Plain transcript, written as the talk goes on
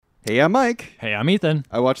Hey, I'm Mike. Hey, I'm Ethan.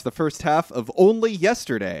 I watched the first half of Only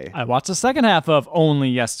Yesterday. I watched the second half of Only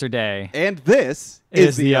Yesterday. And this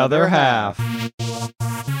is the other half.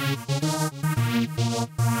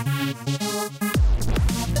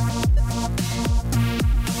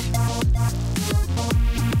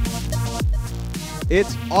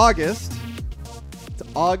 It's August. It's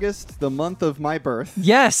August, the month of my birth.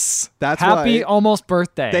 Yes. That's Happy why- almost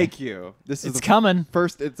birthday. Thank you. This is It's the coming.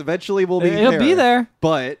 first. It's eventually will be It'll be there.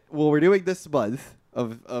 But we're doing this month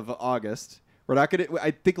of August. We're not gonna.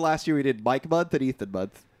 I think last year we did Mike month and Ethan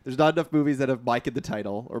month. There's not enough movies that have Mike in the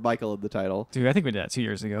title or Michael in the title. Dude, I think we did that 2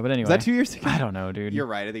 years ago. But anyway. Was that 2 years ago? I don't know, dude. You're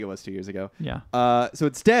right. I think it was 2 years ago. Yeah. So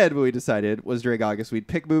instead, what we decided was during August, we'd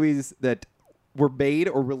pick movies that were made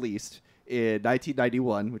or released in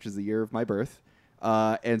 1991, which is the year of my birth.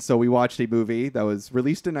 And so we watched a movie that was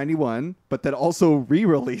released in 91, but then also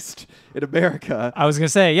re-released in America. I was going to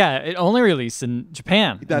say, yeah, it only released in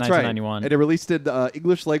Japan in That's right. 1991. And it released in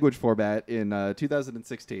English language format in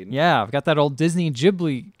 2016. Yeah, I've got that old Disney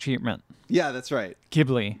Ghibli treatment. Yeah, that's right.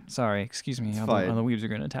 Ghibli. Sorry, excuse me. All fine. the weebs are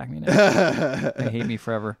going to attack me now. They hate me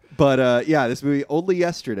forever. But yeah, this movie, Only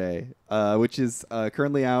Yesterday, which is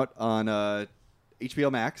currently out on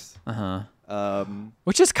HBO Max. Uh-huh.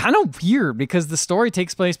 Which is kind of weird because the story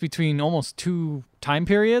takes place between almost two time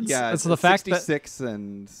periods. Yeah, it's the fact that 66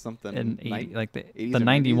 and something. in like the 80s or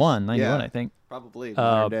 91, 90s? Yeah. I think. Probably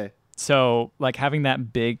modern day. So like having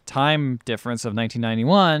that big time difference of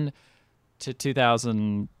 1991 to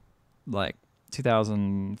 2000, like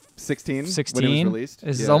 2016 16 when it was released.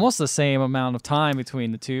 is Yeah. almost the same amount of time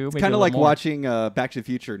between the two. It's kind of like watching Back to the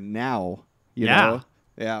Future now. You know?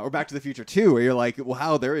 Yeah, or Back to the Future 2, where you're like,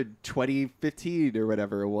 wow, they're in 2015 or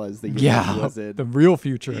whatever it was. The year it was in. the real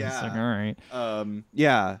future. Yeah. It's like, all right.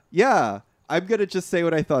 Yeah. I'm going to just say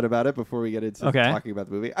what I thought about it before we get into talking about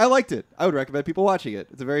the movie. I liked it. I would recommend people watching it.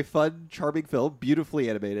 It's a very fun, charming film, beautifully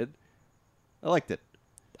animated. I liked it.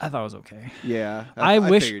 I thought it was okay. Yeah. I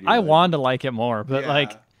wish figured you I would. wanted to like it more, but Yeah.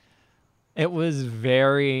 like it was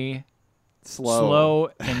very slow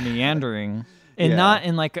and meandering. And Yeah. not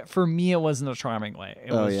in like, for me, it wasn't a charming way.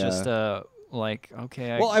 It was yeah. just like,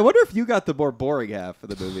 okay. Well, I wonder if you got the more boring half of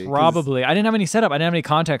the movie. 'cause- Probably. I didn't have any setup. I didn't have any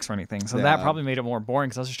context or anything. So that Yeah. probably made it more boring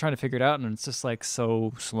because I was just trying to figure it out and it's just like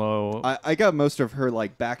so slow. I got most of her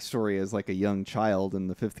like backstory as like a young child in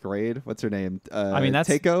the 5th grade. What's her name? I mean, that's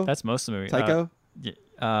Taiko. That's most of the movie. Taiko.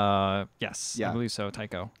 Yes. Yeah. I believe so.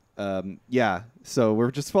 Taiko. Yeah. So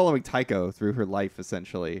we're just following Taiko through her life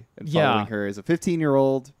essentially, and Yeah. following her as a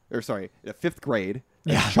 15-year-old, or sorry, a 5th grade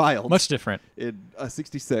child. Much different. in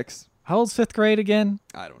 66. How old's 5th grade again?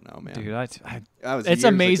 I don't know, man. Dude, That was it's years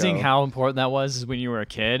amazing ago. how important that was when you were a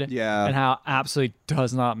kid. Yeah. And how absolutely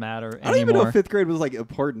does not matter anymore. I don't even know if 5th grade was like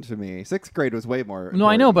important to me. 6th grade was way more. No,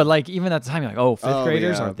 I know, important. but like even at the time, you're like, oh, 5th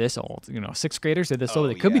graders yeah. are this old. 6th graders are this Oh, old.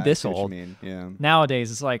 They could be yeah, I this see what you old. mean. Yeah.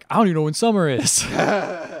 Nowadays, it's like I don't even know when summer is.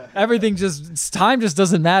 Everything time just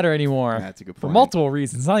doesn't matter anymore. That's a good For point. multiple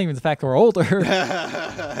reasons. Not even the fact that we're older.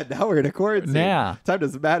 Now we're in a quarantine. Yeah. Time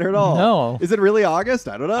doesn't matter at all. No. Is it really August?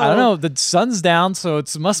 I don't know. I don't know. The sun's down, so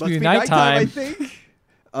it must be nighttime. I think.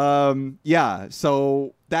 Yeah.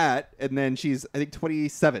 So that, and then she's, I think,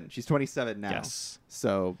 27. She's 27 now. Yes.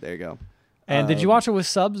 So there you go. And did you watch it with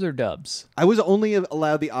subs or dubs? I was only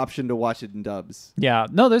allowed the option to watch it in dubs. Yeah.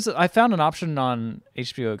 No, I found an option on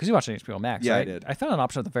HBO because you watched it on HBO Max. Yeah, I right? did. I found an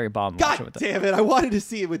option at the very bottom. to watch God it with damn it! I wanted to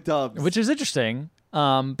see it with dubs. which is interesting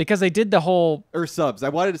because they did the whole. Or subs. I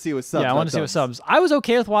wanted to see it with subs. Yeah, I not wanted to see it with dubs. subs. I was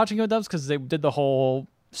okay with watching it with dubs because they did the whole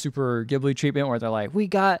super Ghibli treatment where they're like, we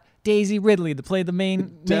got Daisy Ridley to play the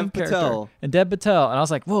main Dev character. Patel. And Deb Patel. And I was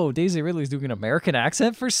like, whoa, Daisy Ridley's doing an American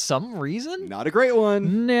accent for some reason? Not a great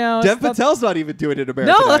one. No. Dev it's not- Patel's not even doing it in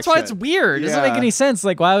American No, that's why it's accent. weird. It doesn't make Yeah. any sense.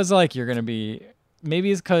 Like, why was like, you're going to be.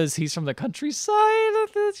 Maybe it's because he's from the countryside. I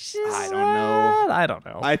don't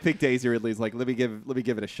know. I think Daisy Ridley's like, let me give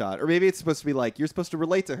it a shot. Or maybe it's supposed to be like, you're supposed to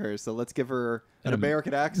relate to her, so let's give her an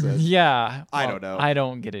American accent. Yeah. I well, don't know. I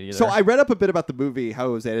don't get it either. So I read up a bit about the movie, how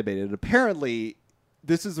it was animated. Apparently,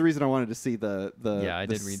 this is the reason I wanted to see the Yeah, I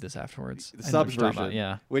the did read this afterwards. the I know what subs you're talking version, about,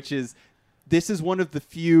 yeah. which is this is one of the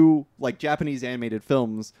few like Japanese animated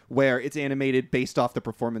films where it's animated based off the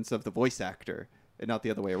performance of the voice actor and not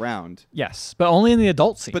the other way around. Yes, but only in the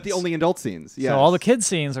adult scenes. But the only adult scenes. Yeah. So all the kid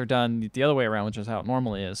scenes are done the other way around, which is how it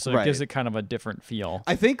normally is. So Right. it gives it kind of a different feel.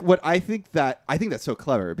 I think that's so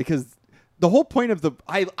clever because the whole point of the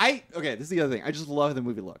okay, this is the other thing. I just love how the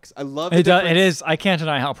movie looks. I love the It difference. is. I can't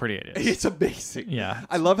deny how pretty it is. It's amazing. Yeah.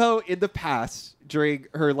 I love how in the past during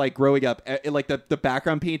her like growing up, like the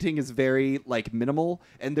background painting is very like minimal,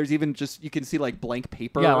 and there's even just you can see like blank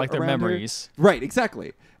paper. Yeah, like their around her. memories. Right.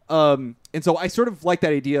 Exactly. And so I sort of like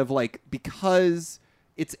that idea of like, because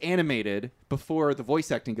it's animated before the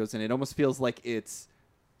voice acting goes in, it almost feels like it's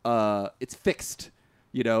fixed,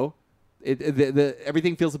 you know.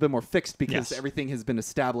 Everything feels a bit more fixed because everything has been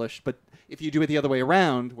established. But if you do it the other way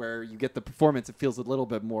around, where you get the performance, it feels a little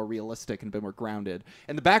bit more realistic and a bit more grounded.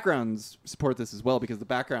 And the backgrounds support this as well, because the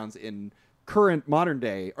backgrounds in current modern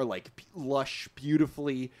day are like lush,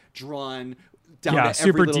 beautifully drawn down to super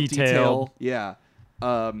every little detailed. detail.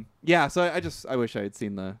 So I wish I had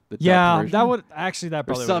seen the Yeah, dubbed version. that would actually that Or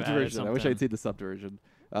probably subbed would version. I wish I'd seen the subbed version.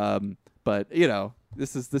 But you know,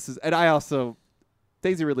 this is, and I also,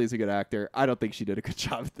 Daisy Ridley's a good actor. I don't think she did a good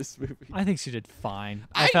job at this movie. I think she did fine.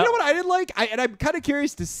 You know what I didn't like? And I'm kind of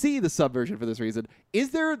curious to see the subversion for this reason. Is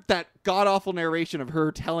there that god-awful narration of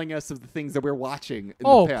her telling us of the things that we're watching in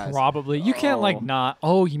the past? Probably. You can't like not.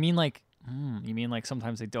 Oh, you mean like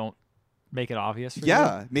sometimes they don't make it obvious for you?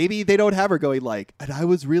 Yeah, maybe they don't have her going like, and I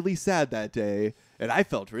was really sad that day, and I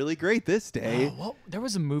felt really great this day. Well, there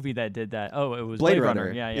was a movie that did that. Oh, it was Blade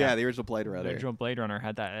Runner. Yeah, the original Blade Runner. The original Blade Runner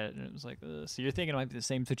had that, and it was like, so you're thinking it might be the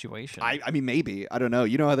same situation. I mean, maybe. I don't know.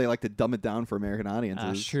 You know how they like to dumb it down for American audiences.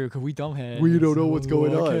 That's true, because we dumbheads. We don't know what's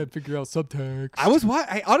going on. I can't figure out subtext.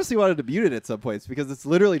 I honestly wanted to mute it at some points, because it's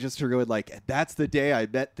literally just her going like, that's the day I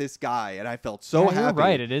met this guy, and I felt so happy. You're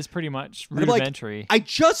right. It is pretty much rudimentary. Like,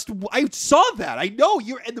 I saw that. I know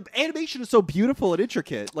and the animation is so beautiful and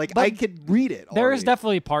intricate. Like, I could read it. There is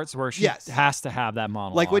definitely parts where she has to have that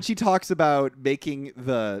monologue. Like when she talks about making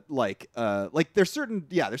the there's certain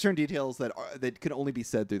details that can only be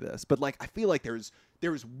said through this, but like I feel like there's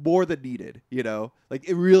more than needed, you know, like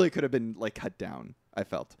it really could have been like cut down. I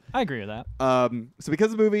felt. I agree with that. So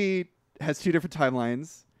because the movie has two different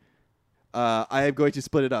timelines, I am going to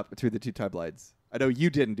split it up between the two timelines. I know you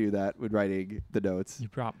didn't do that when writing the notes. You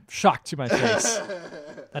brought shock to my face.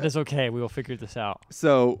 That is okay. We will figure this out.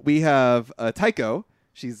 So we have Taiko.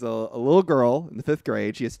 She's a little girl in the 5th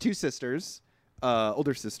grade. She has 2 sisters,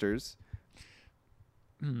 older sisters.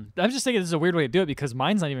 I'm just thinking this is a weird way to do it, because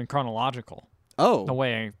mine's not even chronological. Oh. The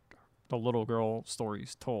way the little girl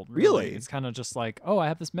story's told. Really? It's kind of just like, oh, I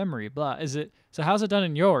have this memory. Blah. So how's it done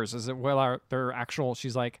in yours? Is it their actual?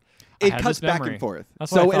 She's like, it cuts back and forth.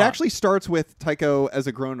 That's so what I it thought. actually starts with Taiko as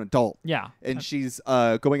a grown adult. Yeah. And she's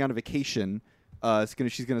going on a vacation.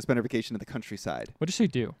 She's gonna spend her vacation in the countryside. What does she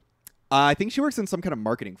do? I think she works in some kind of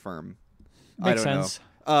marketing firm. Makes I don't sense.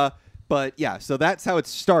 know. But yeah, so that's how it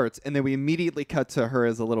starts, and then we immediately cut to her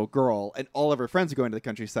as a little girl, and all of her friends are going to the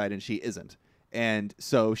countryside, and she isn't. And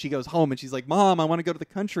so she goes home, and she's like, "Mom, I want to go to the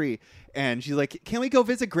country." And she's like, "Can we go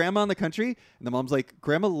visit Grandma in the country?" And the mom's like,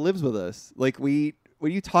 "Grandma lives with us. Like when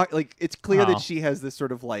you talk, like it's clear that she has this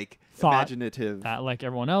sort of like imaginative that like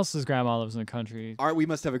everyone else's grandma lives in the country. We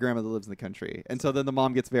must have a grandma that lives in the country." And so then the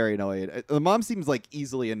mom gets very annoyed. The mom seems like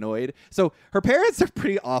easily annoyed. So her parents are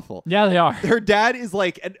pretty awful. Yeah, they are. Her dad is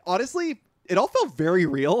like, and honestly, it all felt very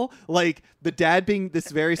real. Like the dad being this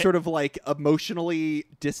very sort of like emotionally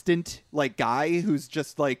distant like guy who's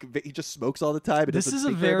just like he just smokes all the time. And This doesn't is a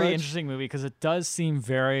speak very very much. interesting movie, because it does seem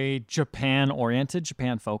very Japan oriented,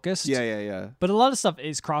 Japan focused. Yeah. But a lot of stuff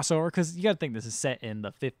is crossover, because you got to think this is set in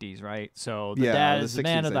the 50s, right? So the dad the is the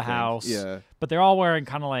man 60s, of the I think. house. Yeah. But they're all wearing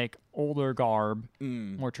kind of like older garb,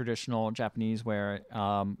 more traditional Japanese wear.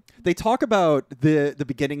 They talk about the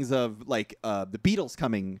beginnings of like the Beatles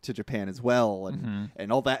coming to Japan as well,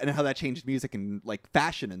 and all that, and how that changed music and like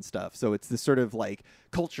fashion and stuff. So it's this sort of like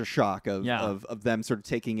culture shock of them sort of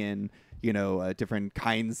taking in, you know, different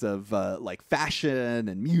kinds of like fashion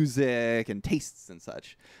and music and tastes and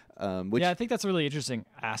such. Which, I think that's a really interesting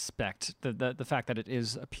aspect. The fact that it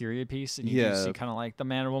is a period piece, and you do see kind of like the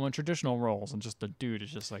man and woman traditional roles, and just the dude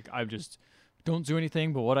is just like, I just don't do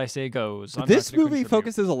anything, but what I say goes. This movie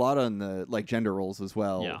focuses a lot on the like gender roles as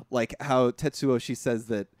well. Yeah. Like how Tetsuo, she says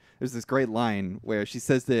that there's this great line where she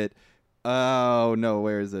says that, oh no,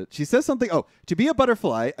 where is it? She says something. Oh, to be a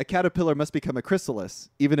butterfly, a caterpillar must become a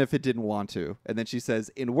chrysalis, even if it didn't want to. And then she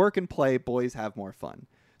says, in work and play, boys have more fun.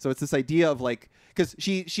 So it's this idea of like, because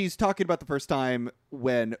she's talking about the first time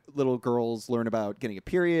when little girls learn about getting a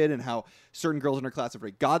period, and how certain girls in her class have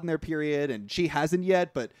already gotten their period, and she hasn't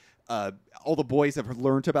yet, but all the boys have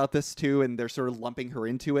learned about this too, and they're sort of lumping her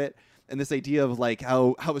into it. And this idea of like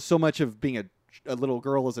how so much of being a little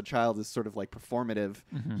girl as a child is sort of like performative,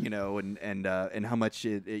 you know, and how much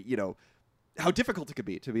it you know, how difficult it could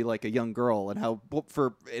be to be like a young girl, and how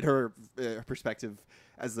in her perspective,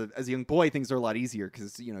 as a young boy, things are a lot easier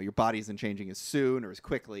because your body isn't changing as soon or as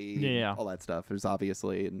quickly. Yeah. All that stuff. There's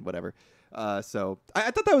obviously and whatever. So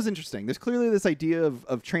I thought that was interesting. There's clearly this idea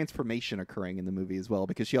of transformation occurring in the movie as well,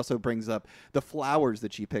 because she also brings up the flowers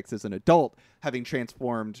that she picks as an adult having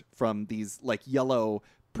transformed from these like yellow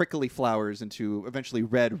prickly flowers into eventually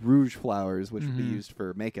red rouge flowers, which would be used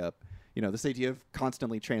for makeup. This idea of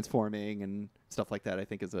constantly transforming and stuff like that, I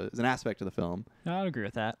think is an aspect of the film. I would agree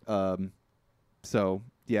with that. So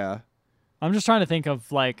yeah, I'm just trying to think of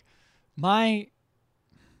like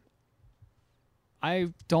I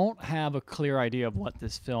don't have a clear idea of what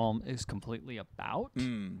this film is completely about.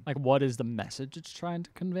 Like, what is the message it's trying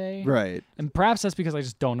to convey? Right. And perhaps that's because I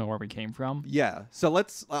just don't know where we came from. Yeah. So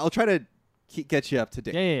I'll try to get you up to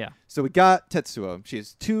date. Yeah. So we got Tetsuo. She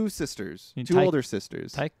has two sisters, two older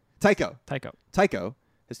sisters. Taiko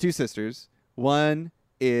has two sisters. One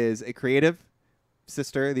is a creative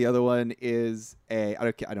sister. The other one is I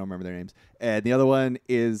don't remember their names. And the other one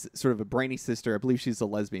is sort of a brainy sister. I believe she's a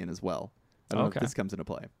lesbian as well. I don't know if this comes into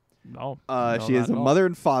play. No. She has a mother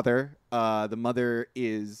and father. The mother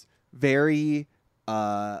is very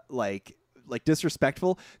like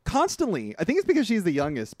disrespectful constantly. I think it's because she's the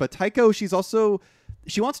youngest, but Taiko, she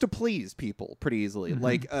wants to please people pretty easily.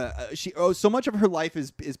 Like so much of her life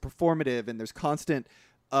is performative, and there's constant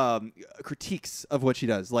critiques of what she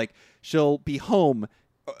does. Like she'll come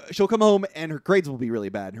home and her grades will be really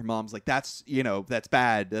bad, and her mom's like, that's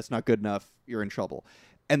bad, that's not good enough, you're in trouble.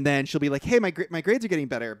 And then she'll be like, hey, my grades are getting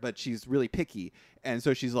better, but she's really picky. And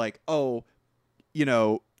so she's like, oh,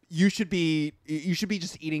 you should be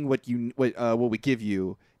just eating what we give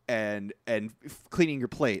you and cleaning your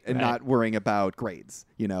plate and not worrying about grades,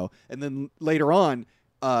 And then later on,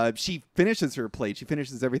 she finishes her plate. She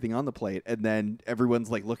finishes everything on the plate. And then everyone's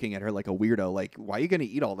like looking at her like a weirdo. Like, why are you going to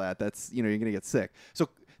eat all that? That's, you're going to get sick. So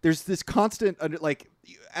there's this constant, like,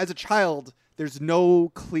 as a child, there's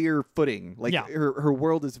no clear footing. Like her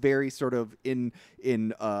world is very sort of in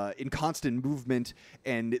constant movement,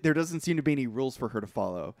 and there doesn't seem to be any rules for her to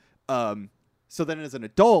follow. So then as an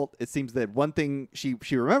adult, it seems that one thing she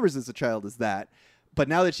remembers as a child is that. But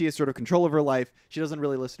now that she has sort of control of her life, she doesn't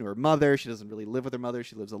really listen to her mother. She doesn't really live with her mother.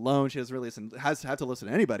 She lives alone. She doesn't really have to listen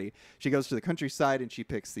to anybody. She goes to the countryside and she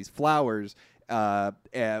picks these flowers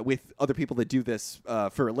with other people that do this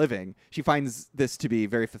for a living. She finds this to be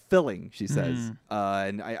very fulfilling, she says.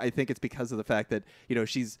 And I think it's because of the fact that,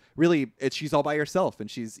 she's all by herself, and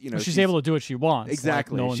she's able to do what she wants.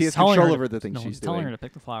 Exactly. Like, she has control over the things she's doing. Telling her to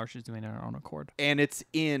pick the flower, she's doing it on her own accord. And it's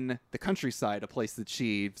in the countryside, a place that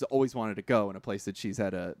she's always wanted to go, and a place that she's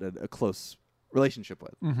had a close relationship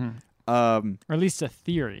with. Or at least a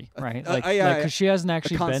theory, right? Because she hasn't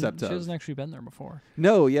actually been there before.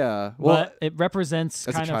 No, yeah. Well, but it represents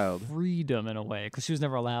kind of freedom in a way, because she was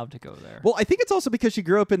never allowed to go there. Well, I think it's also because she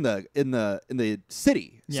grew up in the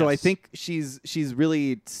city. Yes. So I think she's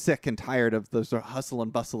really sick and tired of the sort of hustle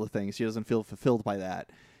and bustle of things. She doesn't feel fulfilled by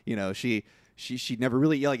that. She never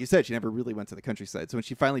really, like you said, she never really went to the countryside. So when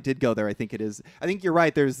she finally did go there, I think you're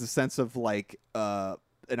right. There's the sense of like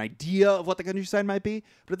an idea of what the countryside might be,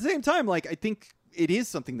 but at the same time, like, I think it is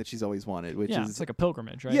something that she's always wanted, which is it's like a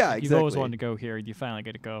pilgrimage, right? Yeah, like, exactly. You've always wanted to go here, you finally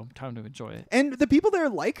get to go. Time to enjoy it. And the people there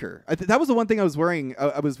like her. That was the one thing I was worrying.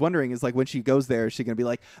 I was wondering is like, when she goes there, is she gonna be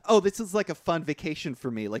like, oh, this is like a fun vacation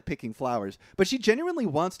for me, like picking flowers? But she genuinely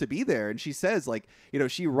wants to be there, and she says, like,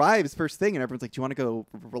 she arrives first thing, and everyone's like, do you want to go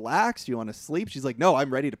relax? Do you want to sleep? She's like, no,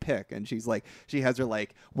 I'm ready to pick. And she's like, she has her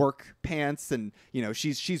like work pants, and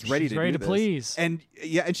she's ready to please. And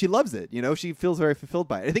and she loves it. She feels very fulfilled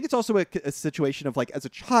by it. I think it's also a situation of like, as a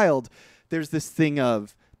child, there's this thing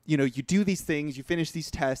of, you do these things, you finish these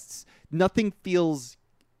tests, nothing feels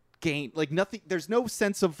gained, like nothing, there's no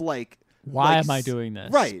sense of like, why am I doing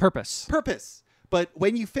this? Right. Purpose. But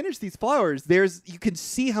when you finish these flowers, you can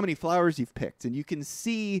see how many flowers you've picked, and you can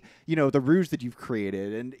see, the rouge that you've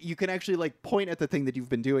created, and you can actually like point at the thing that you've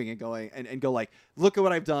been doing and going and go like, look at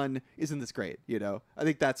what I've done. Isn't this great? I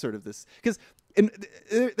think that's sort of this, because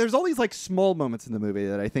there's all these like small moments in the movie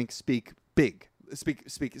that I think speak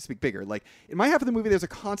bigger. Like in my half of the movie, there's a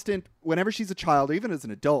constant, whenever she's a child or even as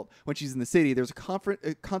an adult, when she's in the city, there's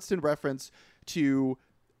a constant reference to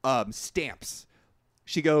stamps.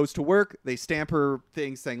 She goes to work, they stamp her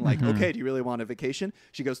thing saying like, okay, do you really want a vacation?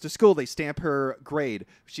 She goes to school, they stamp her grade.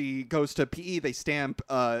 She goes to PE, they stamp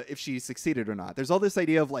if she succeeded or not. There's all this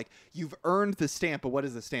idea of like, you've earned the stamp, but what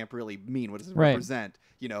does the stamp really mean? What does it represent?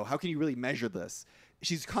 How can you really measure this?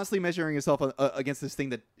 She's constantly measuring herself against this thing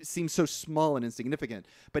that seems so small and insignificant.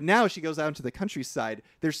 But now she goes out into the countryside.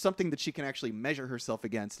 There's something that she can actually measure herself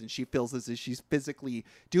against, and she feels as if she's physically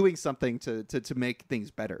doing something to make things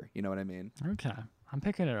better. You know what I mean? Okay. I'm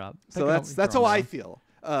picking it up. So that's how I feel.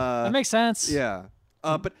 That makes sense. Yeah.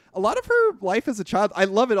 But a lot of her life as a child, I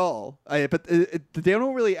love it all. But they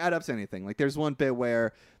don't really add up to anything. Like there's one bit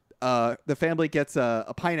where the family gets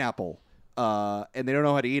a pineapple and they don't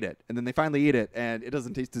know how to eat it. And then they finally eat it, and it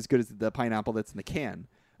doesn't taste as good as the pineapple that's in the can.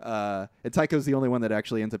 And Taiko's the only one that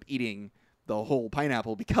actually ends up eating the whole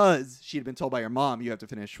pineapple because she had been told by her mom, you have to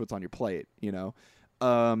finish what's on your plate, you know?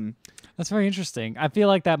 That's very interesting. I feel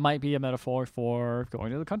like that might be a metaphor for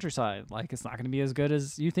going to the countryside. Like it's not going to be as good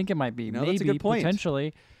as you think it might be. Maybe, that's a good point.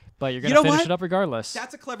 Potentially, but you're going to finish it up regardless.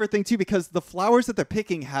 That's a clever thing too, because the flowers that they're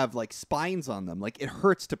picking have like spines on them. Like it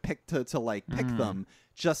hurts to pick them,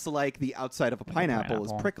 just like the outside of a pineapple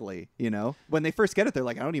is prickly. You know, when they first get it, they're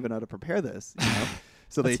like, I don't even know how to prepare this. You know,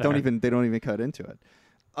 so they don't even cut into it.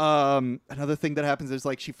 Another thing that happens is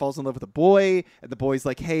like she falls in love with a boy, and the boy's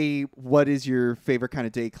like, hey, what is your favorite kind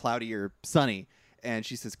of day, cloudy or sunny? And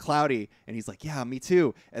she says cloudy, and he's like, yeah, me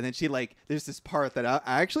too. And then she like, there's this part that I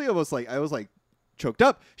actually I was like choked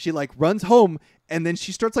up. She like runs home, and then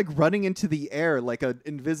she starts like running into the air like an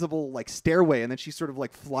invisible like stairway, and then she sort of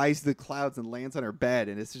like flies through the clouds and lands on her bed,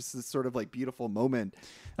 and it's just this sort of like beautiful moment.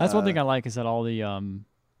 That's one thing I like, is that all the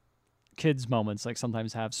kids moments like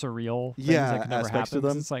sometimes have surreal things that never happens to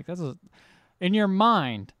them. It's like in your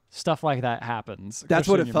mind, stuff like that happens. That's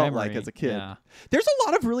what it felt like as a kid. Yeah. There's a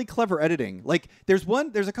lot of really clever editing. Like there's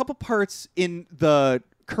a couple parts in the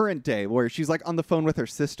current day where she's like on the phone with her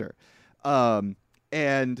sister,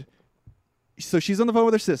 and so she's on the phone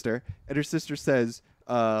with her sister, and her sister says,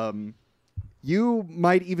 you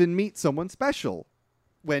might even meet someone special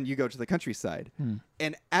when you go to the countryside.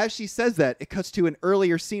 And as she says that, it cuts to an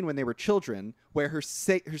earlier scene when they were children where her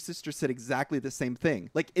sister said exactly the same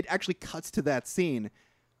thing. Like it actually cuts to that scene,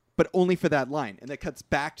 but only for that line. And it cuts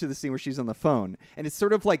back to the scene where she's on the phone. And it's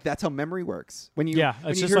sort of like that's how memory works. When you hear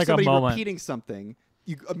like somebody repeating something,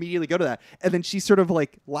 you immediately go to that. And then she sort of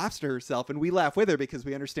like laughs to herself, and we laugh with her because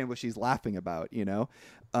we understand what she's laughing about, you know?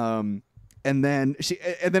 And then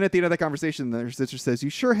at the end of that conversation, her sister says,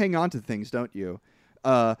 you sure hang on to things, don't you?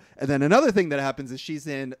 And then another thing that happens is she's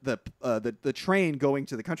in the train going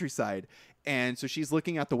to the countryside, and so she's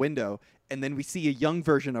looking out the window, and then we see a young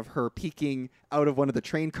version of her peeking out of one of the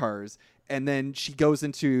train cars, and then she goes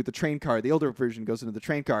into the train car. The older version goes into the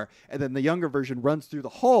train car, and then the younger version runs through the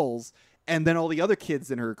halls, and then all the other kids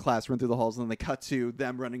in her class run through the halls, and then they cut to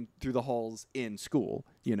them running through the halls in school,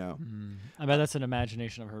 you know? I bet that's an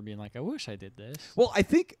imagination of her being like, I wish I did this. Well, I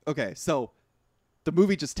think, okay, so the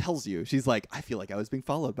movie just tells you. She's like, I feel like I was being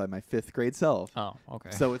followed by my 5th grade self. Oh,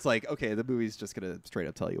 okay. So it's like, okay, the movie's just going to straight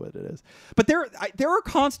up tell you what it is. But there are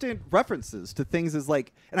constant references to things as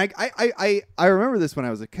like, and I remember this when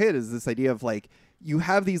I was a kid, is this idea of like, you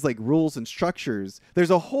have these like rules and structures.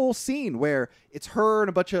 There's a whole scene where it's her and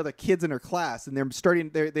a bunch of other kids in her class, and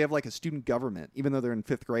they have like a student government, even though they're in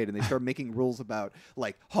 5th grade, and they start making rules about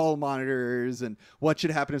like hall monitors and what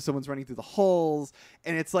should happen if someone's running through the halls.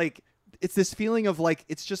 And it's like, it's this feeling of like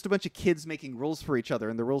it's just a bunch of kids making rules for each other,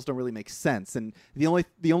 and the rules don't really make sense. And the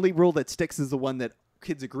only rule that sticks is the one that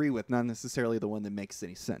kids agree with, not necessarily the one that makes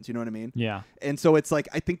any sense. You know what I mean? Yeah. And so it's like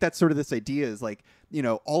I think that's sort of this idea is like, you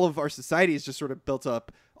know, all of our society is just sort of built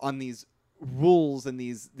up on these rules and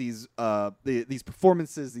these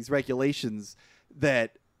performances, these regulations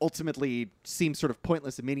that ultimately seem sort of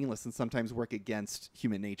pointless and meaningless, and sometimes work against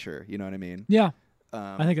human nature. You know what I mean? Yeah.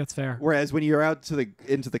 I think that's fair. Whereas when you're out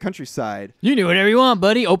into the countryside, you do whatever you want,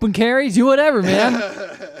 buddy. Open carries, do whatever, man.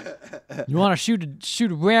 You want to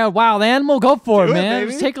shoot a wild animal? Go for it, man.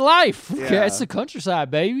 Just take a life. Yeah. Okay, it's the countryside,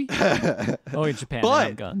 baby. Oh, in Japan, they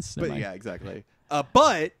have guns. But yeah, exactly.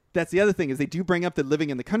 But that's the other thing is they do bring up that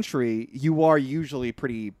living in the country, you are usually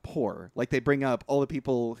pretty poor. Like they bring up all the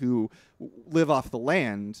people who live off the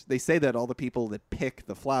land. They say that all the people that pick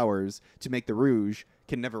the flowers to make the rouge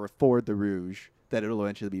can never afford the rouge that it'll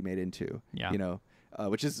eventually be made into. Yeah. You know,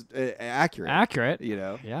 which is accurate. Accurate. You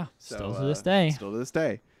know? Yeah. So, still to this day. Still to this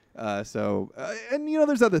day. And, you know,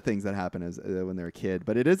 there's other things that happen as when they're a kid,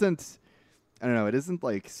 but it isn't, I don't know, it isn't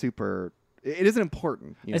like super, it isn't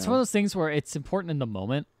important. It's one of those things where it's important in the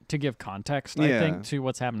moment to give context, I think, to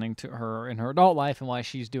what's happening to her in her adult life and why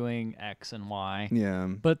she's doing X and Y. Yeah.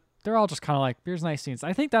 But they're all just kind of like, here's nice scenes.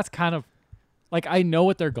 I think that's kind of, like, I know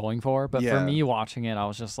what they're going for, but for me watching it, I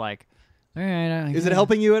was just like, all right, is it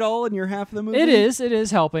helping you at all in your half of the movie? It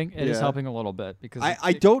is helping. It is helping a little bit because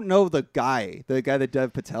I don't know the guy that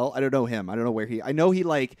Dev Patel. I don't know him. I don't know where I know he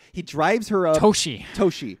drives her up.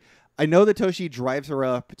 Toshi. I know that Toshi drives her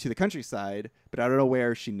up to the countryside, but I don't know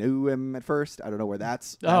where she knew him at first. I don't know where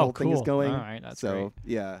that whole thing is going. All right, that's great.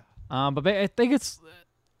 Yeah. But I think it's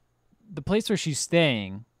the place where she's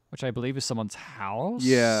staying. which I believe is someone's house.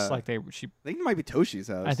 Yeah. Like I think it might be Toshi's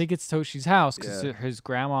house. I think it's Toshi's house because Yeah. his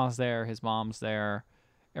grandma's there, his mom's there,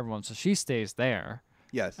 everyone. So she stays there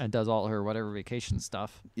Yes. and does all her whatever vacation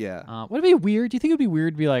stuff. Yeah. Would it be weird? Do you think it'd be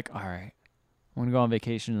weird to be like, all right, I'm gonna go on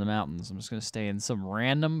vacation in the mountains. I'm just gonna stay in some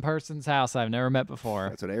random person's house I've never met before.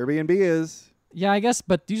 That's what Airbnb is. Yeah, I guess,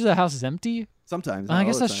 but usually the house is empty. Sometimes. I not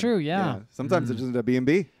guess all the that's time. true, yeah. Sometimes it's just a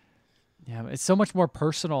B&B. Yeah, it's so much more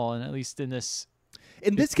personal, and at least in this.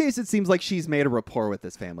 In this case, it seems like she's made a rapport with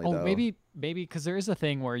this family, Oh, though. maybe because there is a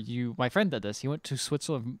thing where my friend did this. He went to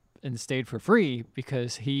Switzerland and stayed for free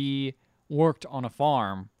because he worked on a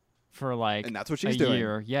farm for like And that's what a she's doing.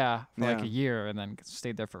 year. Yeah, for like Yeah. a year, and then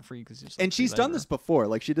stayed there for free because And she's done this before.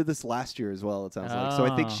 Like, she did this last year as well, it sounds like. So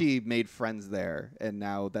I think Ah. she made friends there, and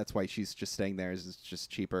now that's why she's just staying there. Is it's just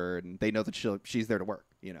cheaper, and they know that she's there to work,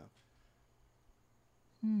 you know.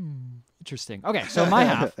 Interesting. Okay, so my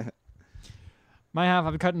half. My half,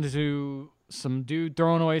 I've cut into some dude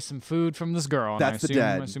throwing away some food from this girl. And That's I the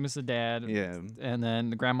dad. I assume it's the dad. Yeah. And then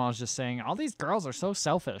the grandma's just saying, all these girls are so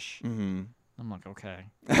selfish. Mm-hmm. I'm like, okay.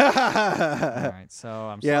 All right, so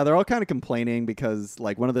I'm Yeah, they're all kind of complaining because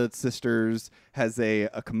like one of the sisters has a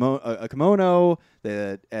kimono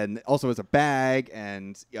that and also has a bag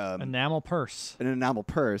and enamel purse. an enamel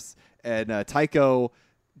purse, and Taiko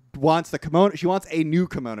wants the kimono. She wants a new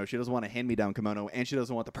kimono. She doesn't want a hand-me-down kimono, and she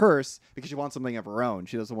doesn't want the purse because she wants something of her own.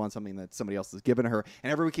 She doesn't want something that somebody else has given her.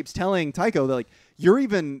 And everyone keeps telling Taiko that like you're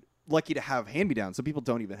even lucky to have hand-me-downs. Some people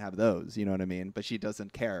don't even have those. You know what I mean? But she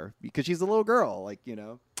doesn't care because she's a little girl. Like, you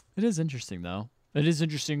know. It is interesting, though. It is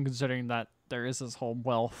interesting considering that there is this whole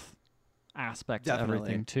wealth aspect Definitely. to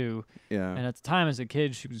everything, too. Yeah. And at the time, as a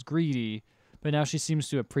kid, she was greedy. But now she seems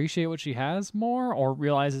to appreciate what she has more, or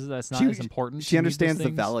realizes that it's not as important. She to need those understands the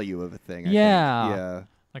things. value of a thing. I Yeah. think. Yeah.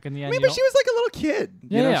 Like in the I end, mean, you but she was like a little kid. You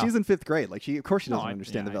Yeah, know, yeah. she's in 5th grade. Like, of course she No, doesn't I-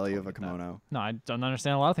 understand yeah, the I value of a totally get that. kimono. No, I don't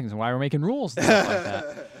understand a lot of things and why we're making rules and stuff like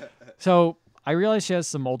that. So I realize she has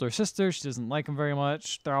some older sisters. She doesn't like them very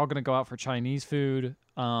much. They're all gonna go out for Chinese food.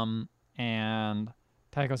 And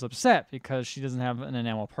Taiko's upset because she doesn't have an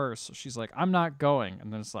enamel purse. So she's like, "I'm not going."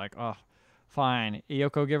 And then it's like, "Oh, fine,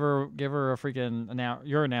 Iyoko, give her a freaking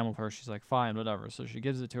your enamel purse." She's like, "Fine, whatever." So she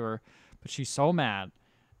gives it to her, but she's so mad.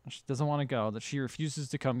 She doesn't want to go that she refuses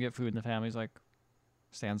to come get food. And the family's like,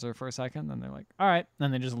 stands there for a second. Then they're like, all right.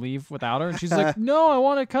 And they just leave without her. And she's like, no, I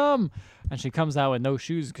want to come. And she comes out with no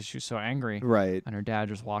shoes because she's so angry. Right. And her dad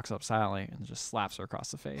just walks up silently and just slaps her across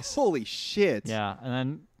the face. Holy shit. Yeah. And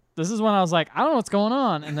then this is when I was like, I don't know what's going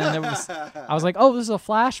on. And then I was like, oh, this is a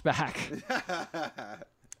flashback.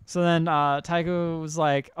 So then Taiko was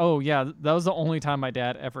like, oh, yeah, that was the only time my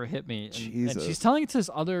dad ever hit me. And Jesus. she's telling it to this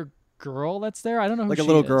other girl that's there. I don't know who Like a she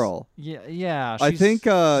little is. girl. Yeah. I think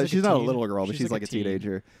like she's a not a teen. little girl, but she's like a teen.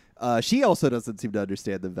 teenager. She also doesn't seem to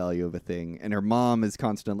understand the value of a thing, and her mom is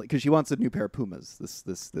constantly because she wants a new pair of Pumas.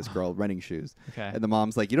 This girl running shoes, Okay. and the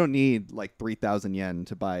mom's like, you don't need like 3,000 yen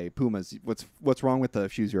to buy Pumas. What's wrong with the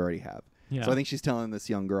shoes you already have? Yeah. So I think she's telling this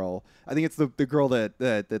young girl. I think it's the girl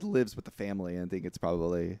that lives with the family. I think it's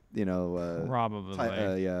probably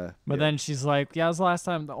Probably. yeah. But yeah. then she's like, yeah, it was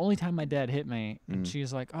the only time my dad hit me. And Mm.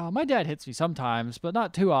 she's like, oh, my dad hits me sometimes, but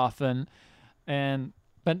not too often.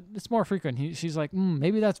 But it's more frequent. She's like,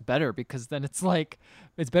 maybe that's better because then it's like,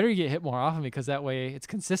 it's better to get hit more often because that way it's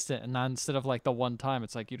consistent and not instead of like the one time,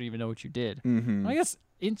 it's like you don't even know what you did. Mhm. I guess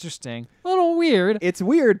interesting, a little weird. It's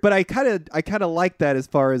weird, but I kind of like that as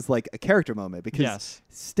far as like a character moment because Yes.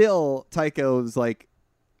 still Taiko's like,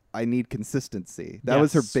 I need consistency. That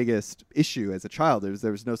was her Yes. biggest issue as a child.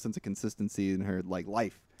 There was no sense of consistency in her like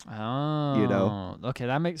life. Oh, okay,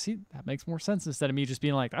 that makes more sense instead of me just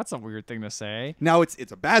being like, that's a weird thing to say. Now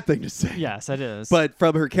it's a bad thing to say. Yes, it is. But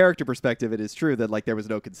from her character perspective, it is true that like there was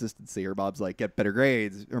no consistency. Her mom's like, get better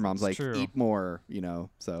grades. Her mom's It's like, true. eat more.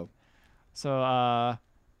 So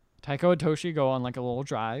Taiko and Toshi go on like a little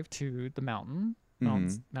drive to the mountain,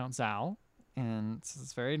 Mhm. Mount Zao, and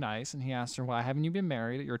it's very nice. And he asks her, "Why haven't you been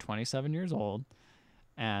married? You're 27 years old."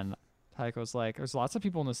 And Taiko's like, "There's lots of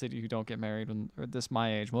people in the city who don't get married when they're this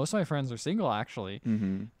my age. Most of my friends are single, actually."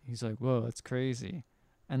 mm-hmm. He's like, "Whoa, that's crazy."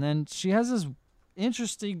 And then she has this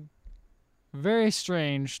interesting, very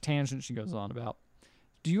strange tangent she goes on about.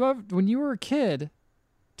 When you were a kid,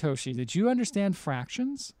 Toshi, did you understand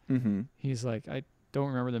fractions? Mm-hmm. He's like, I don't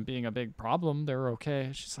remember them being a big problem. They're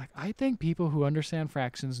okay. She's like, I think people who understand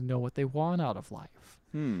fractions know what they want out of life.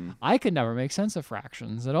 I could never make sense of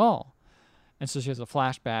fractions at all. And so she has a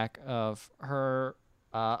flashback of her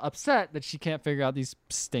upset that she can't figure out these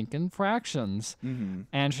stinking fractions. Mm-hmm.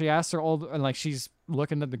 And she asks her and like she's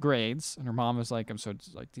looking at the grades, and her mom is like,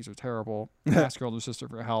 these are terrible. Ask her older sister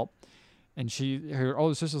for help. And her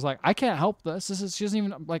older sister's like, I can't help this. She doesn't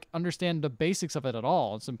even like understand the basics of it at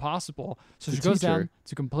all. It's impossible. So she goes down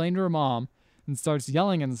to complain to her mom and starts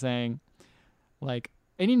yelling and saying, like,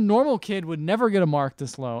 any normal kid would never get a mark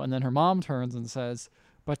this low. And then her mom turns and says,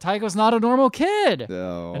 but Taiko's not a normal kid.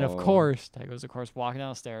 No. And of course, Taiko's, of course, walking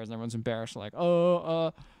down the stairs and everyone's embarrassed. Like,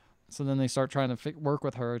 So then they start trying to work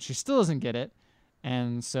with her. She still doesn't get it.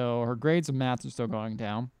 And so her grades of math are still going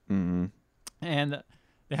down. Mm-hmm. And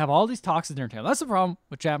they have all these talks in their tail. That's the problem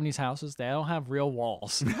with Japanese houses. They don't have real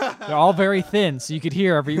walls. They're all very thin, so you could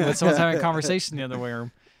hear when someone's having a conversation in the other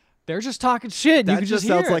room. They're just talking shit. That you just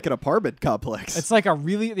sounds like an apartment complex. It's like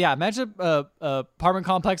imagine a apartment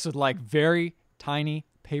complex with like very tiny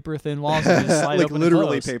paper thin walls. And just slide like open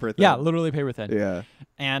literally and close. paper thin. Yeah, literally paper thin. Yeah.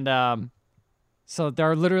 And so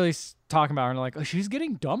they're literally talking about her and like, oh, she's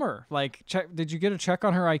getting dumber. Like, did you get a check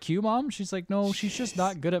on her IQ, Mom? She's like, no, she's just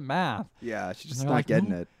not good at math. Yeah, she's just not like,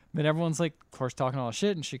 getting it. But everyone's like, of course, talking all the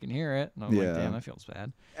shit, and she can hear it. And I'm like, damn, that feels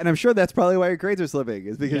bad. And I'm sure that's probably why her grades are slipping,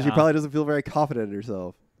 is because she probably doesn't feel very confident in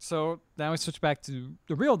herself. So now we switch back to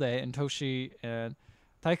the real day, and Toshi and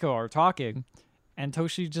Taiko are talking, and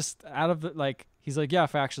Toshi just out of the, like, he's like, yeah,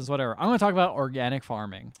 factions, whatever. I'm going to talk about organic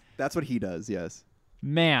farming. That's what he does, yes.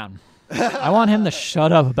 Man, I want him to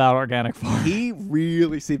shut up about organic farming. He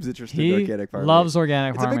really seems interested in organic farming. He loves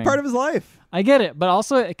organic farming. It's a big part of his life. I get it, but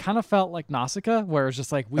also it kind of felt like Nausicaa, where it's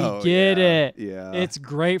just like, we get it. Yeah. It's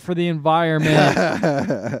great for the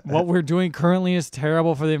environment. What we're doing currently is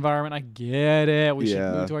terrible for the environment. I get it. We should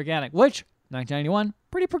move to organic, which 1991,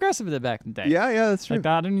 pretty progressive of it back in the day. Yeah, that's true. Like,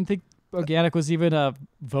 I didn't even think organic was even a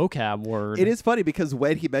vocab word. It is funny because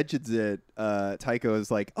when he mentions it, Taiko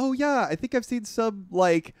is like, oh yeah, I think I've seen some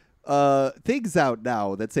like things out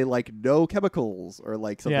now that say like no chemicals or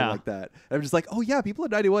like something like that. And I'm just like, oh yeah, people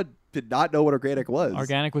in 91 did not know what organic was.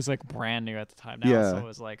 Organic was like brand new at the time. Now, so it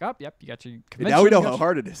was like, oh, yep, you got your convention. And now we know how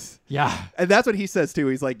hard it is. Yeah. And that's what he says too.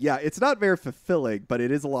 He's like, yeah, it's not very fulfilling, but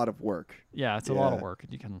it is a lot of work. Yeah, it's a lot of work,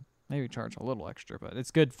 and you can maybe charge a little extra, but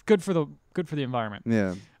it's good for the environment.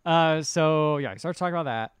 Yeah. So yeah, he starts talking about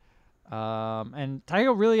that. And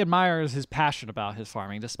Taiko really admires his passion about his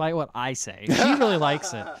farming, despite what I say. She really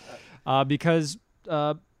likes it because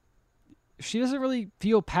she doesn't really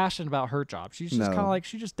feel passionate about her job. She's just kind of like,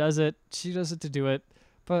 she just does it. She does it to do it,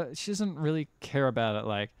 but she doesn't really care about it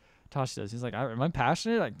like Toshi does. He's like, am I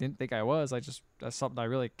passionate? I didn't think I was. That's something I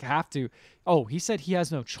really have to. Oh, he said he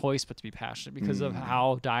has no choice but to be passionate because of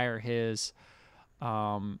how dire his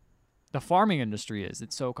the farming industry is.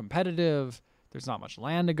 It's so competitive. There's not much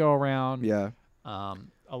land to go around. Yeah. A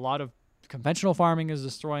lot of conventional farming is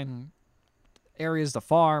destroying areas to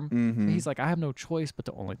farm. Mm-hmm. He's like, I have no choice but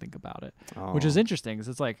to only think about it, which is interesting because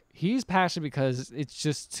it's like he's passionate because it's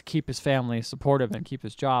just to keep his family supportive and keep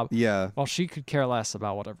his job. Yeah. While she could care less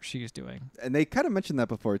about whatever she's doing. And they kind of mentioned that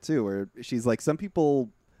before too, where she's like, some people,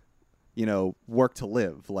 work to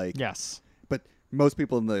live. Like, yes. But most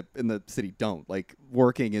people in the city don't. Like,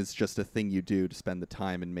 working is just a thing you do to spend the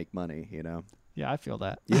time and make money. Yeah, I feel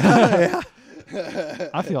that. Yeah.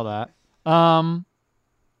 I feel that.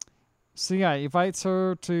 So yeah, he invites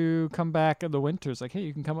her to come back in the winter. It's like, hey,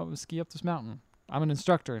 you can come up and ski up this mountain. I'm an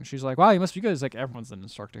instructor. And she's like, wow, you must be good. It's like, everyone's an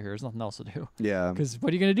instructor here. There's nothing else to do. Yeah. Because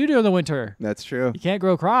what are you going to do during the winter? That's true. You can't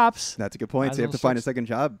grow crops. That's a good point. So you have to find a second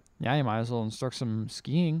job. Yeah, you might as well instruct some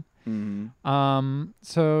skiing. Mm-hmm.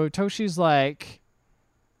 So Toshi's like,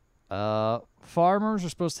 farmers are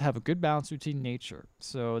supposed to have a good balance between nature.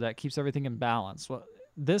 So that keeps everything in balance. Well,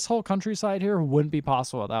 this whole countryside here wouldn't be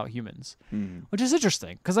possible without humans, which is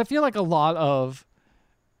interesting because I feel like a lot of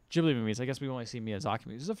Ghibli movies, I guess we've only seen Miyazaki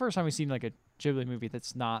movies. This is the first time we've seen like a Ghibli movie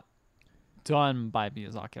that's not done by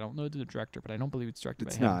Miyazaki. I don't know the director, but I don't believe it's directed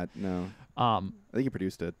by him. It's not, no. I think he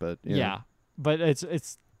produced it, but yeah. But it's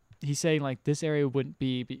he's saying like this area wouldn't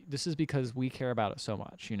be this is because we care about it so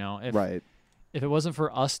much, right. If it wasn't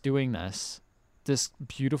for us doing this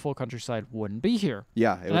beautiful countryside wouldn't be here.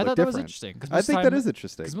 Yeah, it and I thought different. that was interesting. I think that is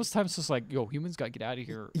interesting. Because most times it's just like, yo, humans got to get out of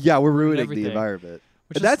here. Yeah, we're ruining the environment.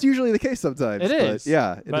 And that's usually the case sometimes. It is.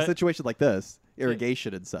 Yeah, in a situation like this,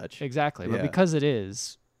 irrigation and such. Exactly. Yeah. But because it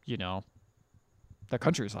is, the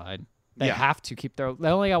countryside, they have to keep they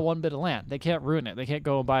only got one bit of land. They can't ruin it. They can't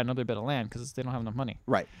go and buy another bit of land because they don't have enough money.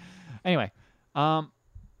 Right. Anyway.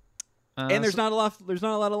 And there's not a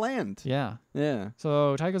lot of land. Yeah. Yeah.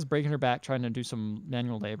 So Taiko's breaking her back trying to do some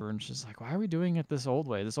manual labor, and she's like, why are we doing it this old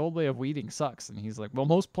way? This old way of weeding sucks. And he's like, well,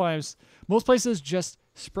 most places just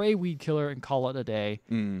spray weed killer and call it a day.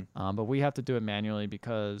 But we have to do it manually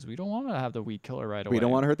because we don't want to have the weed killer right away. We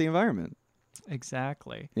don't want to hurt the environment.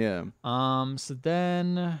 Exactly. Yeah. So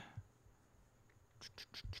then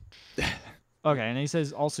Okay, and he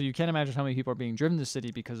says also you can't imagine how many people are being driven to the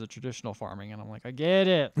city because of traditional farming, and I'm like, I get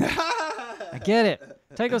it. I get it.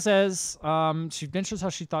 Taiko says she mentions how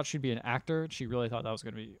she thought she'd be an actor. She really thought that was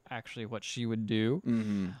going to be actually what she would do.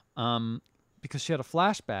 Because she had a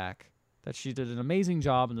flashback that she did an amazing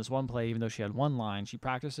job in this one play, even though she had one line. She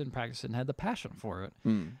practiced it and had the passion for it.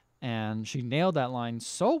 And she nailed that line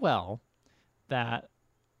so well that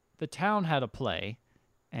the town had a play,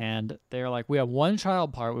 and they're like, we have one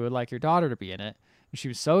child part. We would like your daughter to be in it. And she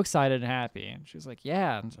was so excited and happy. And she was like,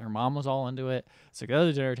 yeah. And her mom was all into it. So go to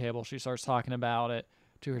the dinner table. She starts talking about it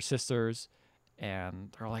to her sisters.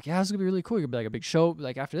 And they're like, yeah, this is going to be really cool. You're going to be like a big show.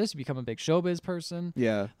 Like after this, you become a big showbiz person.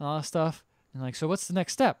 Yeah. And all that stuff. And like, so what's the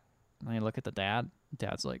next step? And I look at the dad.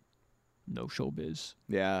 Dad's like, no showbiz.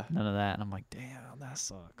 Yeah. None of that. And I'm like, damn, that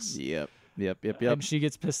sucks. Yep. And she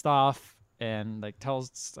gets pissed off and like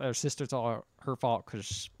tells her sister it's all her fault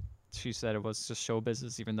because she said it was just show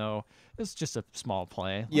business, even though it was just a small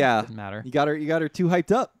play. Like, yeah. It didn't matter. You got her too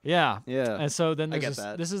hyped up. Yeah. Yeah. And so then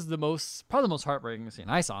this is probably the most heartbreaking scene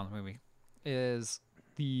I saw in the movie is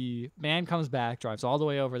the man comes back, drives all the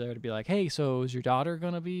way over there to be like, hey, so is your daughter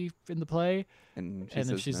going to be in the play? And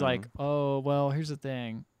then she's no. like, oh, well, here's the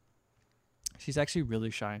thing. She's actually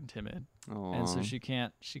really shy and timid. Aww. And so she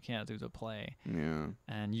can't do the play. Yeah.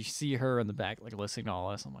 And you see her in the back like listening to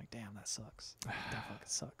all this. I'm like, damn, that sucks. That fucking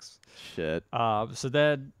sucks. Shit. So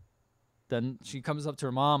then she comes up to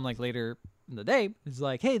her mom like later in the day. It's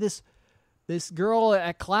like, hey, this girl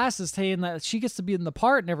at class is saying that she gets to be in the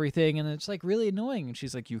part and everything, and it's like really annoying. And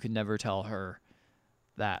she's like, you can never tell her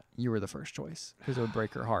that you were the first choice because it would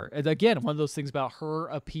break her heart. And again, one of those things about her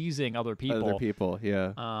appeasing other people. Other people,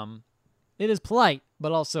 yeah. It is polite,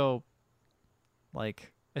 but also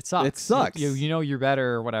like it sucks. It sucks. You know you're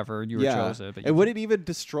better or whatever. You were chosen. But would it even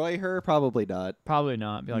destroy her? Probably not. Probably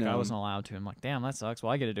not. Be like, No. I wasn't allowed to. I'm like, damn, that sucks.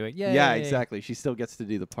 Well, I get to do it. Yay. Yeah, exactly. She still gets to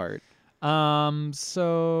do the part.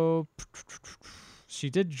 So she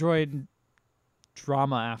did join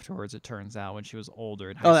drama afterwards, it turns out, when she was older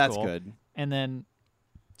in high school. Oh, that's good. And then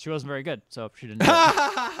she wasn't very good, so she didn't do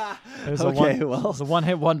it. It was it was a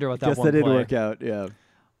one-hit wonder with that Guess one that didn't play. work out, yeah.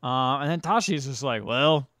 And then Tashi's just like,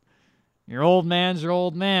 well, your old man's your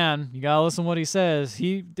old man. You gotta listen to what he says.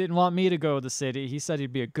 He didn't want me to go to the city. He said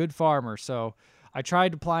he'd be a good farmer, so I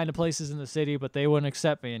tried applying to places in the city, but they wouldn't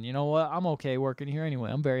accept me. And you know what? I'm okay working here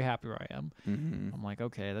anyway. I'm very happy where I am. Mm-hmm. I'm like,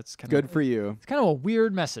 okay, that's kind Good of for you. It's kind of a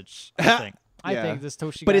weird message, I think. I Yeah. think this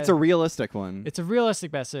Toshi But guy, it's a realistic one. it's a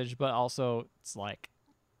realistic message, but also it's like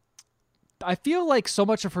I feel like so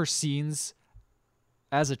much of her scenes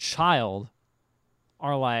as a child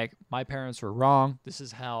are like, my parents were wrong. This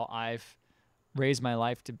is how I've raised my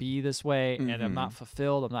life to be this way, and I'm not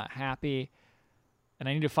fulfilled. I'm not happy, and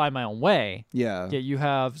I need to find my own way. Yeah. Yet you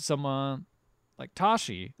have someone like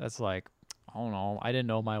Tashi that's like, I don't know, I didn't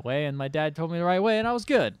know my way, and my dad told me the right way, and I was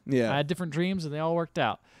good. Yeah. I had different dreams, and they all worked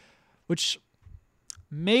out. Which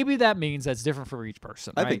maybe that means that's different for each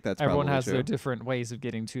person. I right? think that's everyone probably has their true. different ways of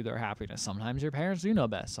getting to their happiness. Sometimes your parents do know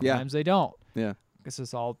best. Sometimes they don't. Yeah. Guess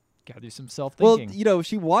it's all gotta do some Well, self-thinking. you know,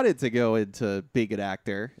 she wanted to go into being an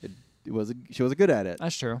actor. She was good at it.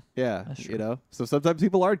 That's true. Yeah. That's true. You know? So sometimes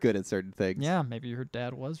people aren't good at certain things. Yeah, maybe her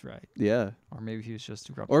dad was right, Yeah. or maybe he was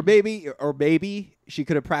just grumpy. Or maybe she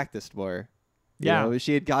could have practiced more. You Yeah. know, if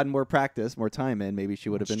she had gotten more practice, more time in, maybe she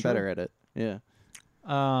would have That's been true. better at it. Yeah.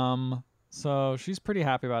 So she's pretty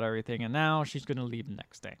happy about everything, and now she's gonna leave the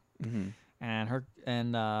next day. Mm-hmm.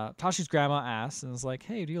 And Tashi's grandma asks and is like,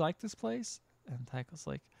 "Hey, do you like this place?" And Taiko's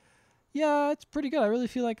like, "Yeah, it's pretty good. I really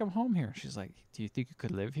feel like I'm home here." She's like, "Do you think you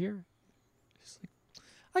could live here?" She's like,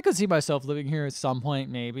 "I could see myself living here at some point,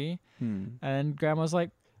 maybe." And grandma's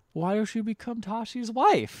like, "Why don't you become Tashi's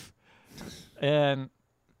wife?" And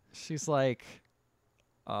she's like,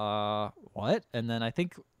 what?" And then I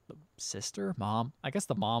think mom, I guess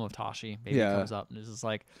the mom of Tashi maybe Yeah. comes up and is just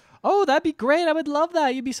like, "Oh, that'd be great. I would love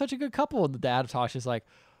that. You'd be such a good couple." And the dad of Tashi's like,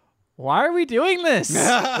 "Why are we doing this?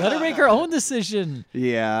 Let her make her own decision."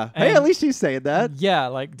 Yeah. Hey, And- at least she's saying that. Yeah,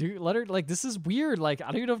 like, dude, let her, like, this is weird. Like, I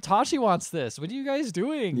don't even know if Tashi wants this. What are you guys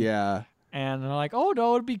doing? Yeah. And they're like, "Oh,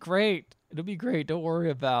 no, it'd be great. It'll be great. Don't worry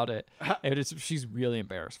about it." And she's really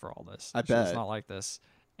embarrassed for all this. I She's bet. not like this.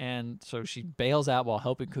 And so she bails out while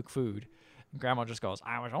helping cook food. And Grandma just goes,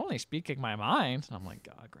 "I was only speaking my mind." And I'm like,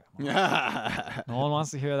 God, Grandma. No one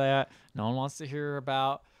wants to hear that. No one wants to hear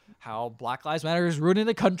about how Black Lives Matter is ruining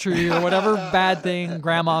the country or whatever bad thing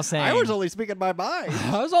Grandma's saying. I was only speaking my mind.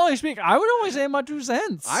 I would only say my 2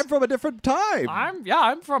 cents. I'm from a different time.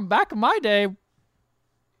 I'm from back in my day.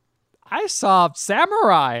 I saw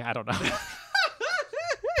samurai. I don't know.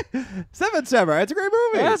 Seven Samurai. It's a great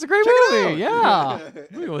movie. Yeah, it's a great Check movie. it Yeah. The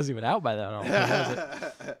movie wasn't even out by then. I don't think,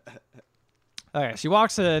 was it? Okay, she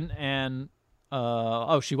walks in and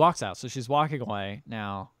she walks out. So she's walking away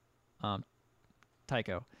now,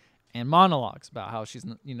 Taiko, and monologues about how she's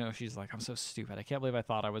like, I'm so stupid. I can't believe I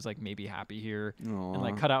thought I was like maybe happy here and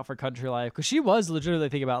like cut out for country life, because she was legitimately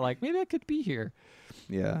thinking about like maybe I could be here.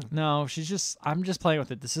 Yeah. No, I'm just playing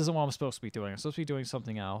with it. This isn't what I'm supposed to be doing. I'm supposed to be doing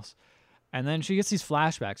something else. And then she gets these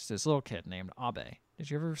flashbacks to this little kid named Abe. Did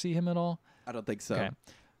you ever see him at all? I don't think so. Okay.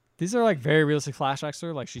 These are like very realistic flashbacks to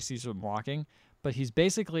her. Like she sees him walking, but he's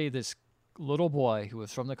basically this little boy who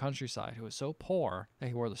was from the countryside, who was so poor that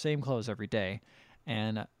he wore the same clothes every day.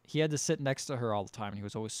 And he had to sit next to her all the time. And he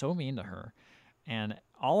was always so mean to her. And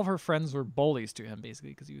all of her friends were bullies to him,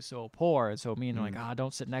 basically, because he was so poor and so mean. And like,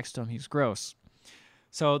 don't sit next to him. He's gross.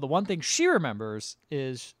 So the one thing she remembers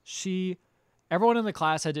is everyone in the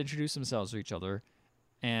class had to introduce themselves to each other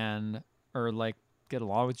or like get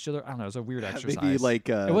along with each other. I don't know. It was a weird exercise. Maybe like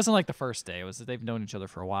it wasn't like the first day. It was that they've known each other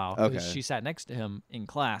for a while. Okay. She sat next to him in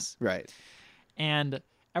class. Right. And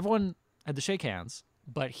everyone had to shake hands,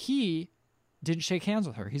 but he didn't shake hands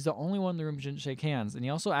with her. He's the only one in the room who didn't shake hands. And he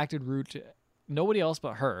also acted rude to nobody else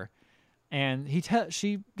but her. And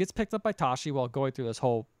she gets picked up by Tashi while going through this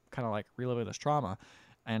whole kind of like reliving this trauma.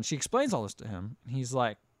 And she explains all this to him. And he's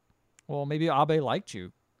like, well, maybe Abe liked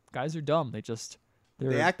you. Guys are dumb.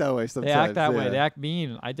 They act that way sometimes. They act that way. They act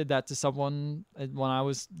mean. I did that to someone when I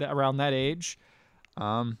was around that age.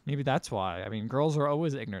 Maybe that's why. I mean, girls are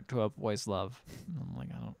always ignorant to a boy's love. I'm like,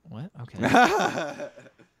 what? Okay.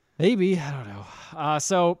 Maybe. I don't know.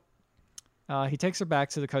 So he takes her back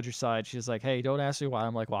to the countryside. She's like, hey, don't ask me why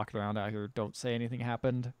I'm like walking around out here. Don't say anything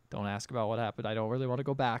happened. Don't ask about what happened. I don't really want to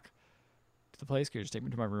go back to the place. Can you just take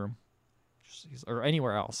me to my room? Or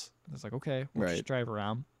anywhere else. And it's like, okay, we'll just drive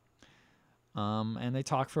around. And they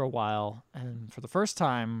talk for a while. And for the first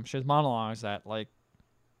time, she has monologues that, like,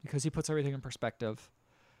 because he puts everything in perspective,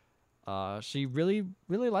 she really,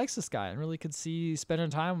 really likes this guy and really could see spending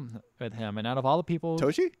time with him. And out of all the people...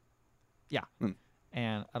 Toshi? Yeah.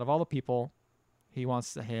 And out of all the people, she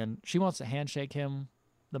wants to handshake him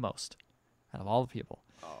the most out of all the people.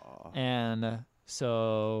 Aww. And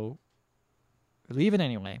so leaving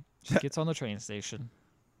anyway. She gets on the train station.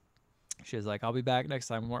 She's like, I'll be back next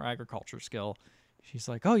time, more agriculture skill. She's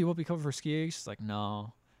like, oh, you won't be coming for skiing? She's like,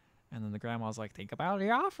 no. And then the grandma's like, think about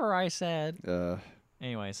the offer, I said.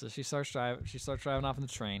 Anyway, so she starts driving off in the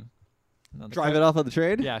train. Driving off on the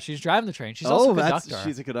train? Yeah, she's driving the train. She's also a conductor.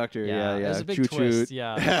 She's a conductor. Yeah. There's a big twist.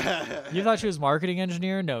 Yeah. You thought she was a marketing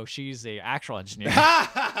engineer? No, she's the actual engineer.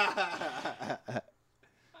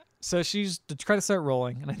 So the credits start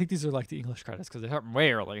rolling, and I think these are like the English credits because they start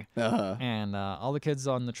way early. And all the kids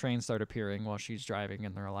on the train start appearing while she's driving,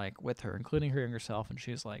 and they're like with her, including her younger self. And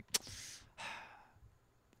she's like,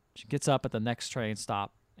 she gets up at the next train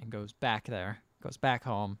stop and goes back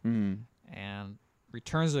home, and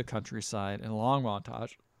returns to the countryside in a long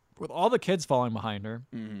montage with all the kids following behind her.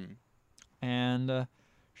 And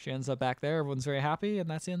she ends up back there. Everyone's very happy, and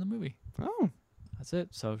that's the end of the movie. Oh. That's it.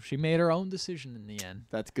 So she made her own decision in the end.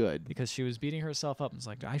 That's good. Because she was beating herself up and it's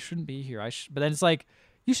like, I shouldn't be here. But then it's like,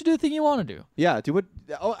 you should do the thing you want to do. Yeah, do what.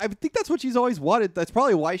 Oh, I think that's what she's always wanted. That's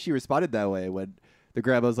probably why she responded that way when the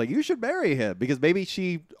grandma was like, you should marry him. Because maybe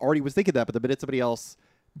she already was thinking that, but the minute somebody else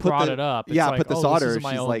brought it up, it's like, put this on her, she's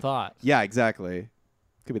my own like, thought. Yeah, exactly.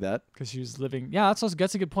 Could be that. Because she was living... Yeah,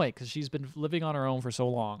 that's a good point. Because she's been living on her own for so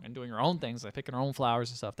long and doing her own things, like picking her own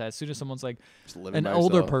flowers and stuff, that as soon as someone's like... An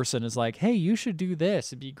older person is like, hey, you should do this.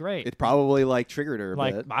 It'd be great. It probably like triggered her a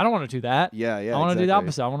bit. I don't want to do that. Yeah, I want to do the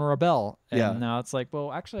opposite. I want to rebel. And Yeah. now it's like,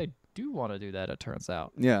 well, actually, I do want to do that, it turns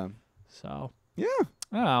out. Yeah. So... Yeah.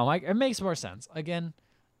 I don't know. It makes more sense. Again,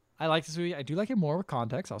 I like this movie. I do like it more with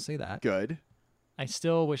context. I'll say that. Good. I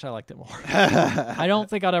still wish I liked it more. I don't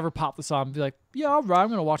think I'd ever pop this on and be like, yeah, all right, I'm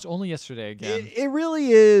going to watch Only Yesterday again. It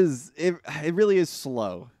really is. It really is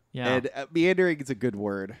slow. Yeah. And meandering is a good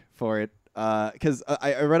word for it. Because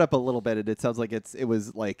I read up a little bit, and it sounds like it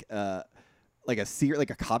was like a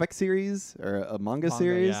comic series or a manga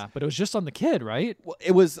series. Yeah, but it was just on the kid, right? Well,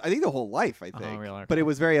 it was, I think, the whole life, I think. Oh, really? But it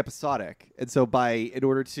was very episodic. And so in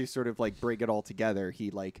order to sort of like bring it all together,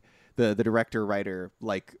 he like the director writer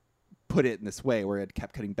like put it in this way where it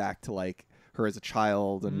kept cutting back to like her as a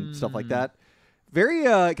child and stuff like that. Very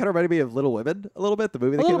kind of reminded me of Little Women a little bit, the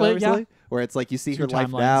movie that came out recently, where it's like you see her life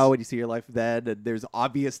now and you see her life then, and there's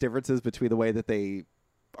obvious differences between the way that they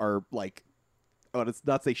are like, it's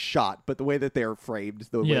not say shot, but the way that they're framed,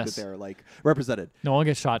 the way that they're like represented. No one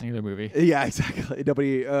gets shot in either movie. Yeah, exactly.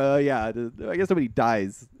 Nobody. I guess nobody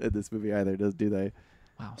dies in this movie either, do they?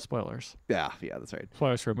 Wow, spoilers. Yeah, that's right.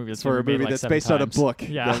 Spoilers for a movie that's, for a movie like that's based on a book.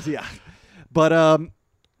 Yeah. Yeah. But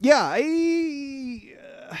yeah,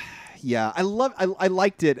 I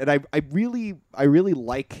liked it, and I really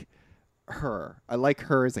like her. I like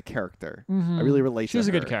her as a character. Mm-hmm. I really relate to her. She's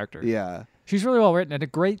a good character. Yeah. She's really well written and a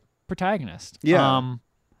great protagonist. Yeah.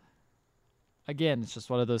 Again, it's just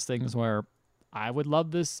one of those things where I would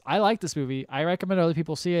love this. I like this movie. I recommend other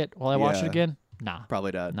people see it. Will I watch it again? Nah.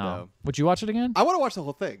 Probably not. No. Would you watch it again? I want to watch the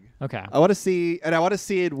whole thing. Okay. I want to see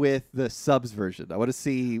it with the subs version. I want to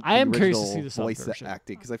see I am the curious to original see the sub voice version.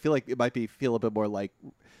 acting, because I feel like it might feel a bit more like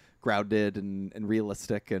grounded and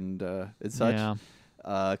realistic and such. Yeah.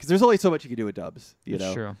 Because there's only so much you can do with dubs.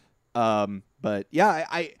 That's true. But yeah,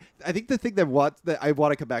 I think the thing that I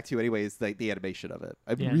want to come back to anyway is the animation of it.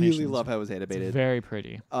 I really love how it was animated. It's very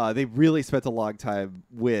pretty. They really spent a long time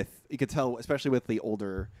with, you could tell, especially with the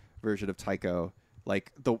older version of Taiko,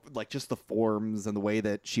 like just the forms and the way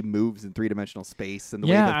that she moves in 3-dimensional space and the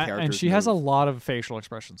way the characters and she has a lot of facial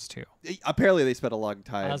expressions too. Apparently they spent a long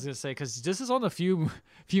time. I was gonna say, because this is one of the few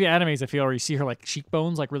animes I feel where you see her like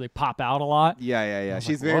cheekbones like really pop out a lot. Yeah.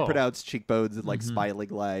 She's like, very whoa. pronounced cheekbones and like smiling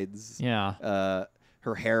lines. Yeah.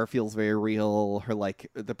 Her hair feels very real. Her like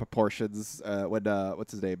the proportions. When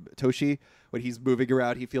what's his name, Toshi, when he's moving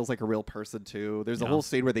around, he feels like a real person too. There's a whole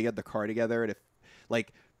scene where they get in the car together, and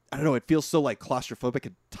I don't know, it feels so like claustrophobic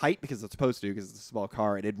and tight because it's supposed to, because it's a small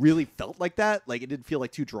car, and it really felt like that. Like it didn't feel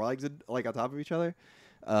like two drawings like on top of each other.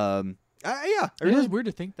 It is weird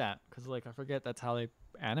to think that, because like I forget that's how they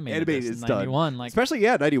animated this in 91. Like, especially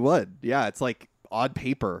 91. Yeah, it's like on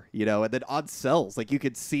paper, and then on cells, like you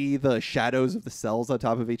could see the shadows of the cells on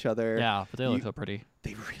top of each other. Yeah, but they look so pretty.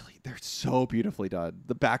 They're so beautifully done.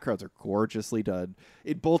 The backgrounds are gorgeously done.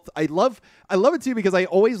 I love it too, because I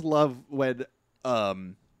always love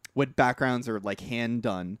when backgrounds are like hand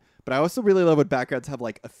done, but I also really love when backgrounds have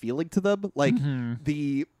like a feeling to them. Like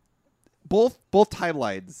both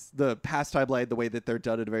timelines, the past timeline, the way that they're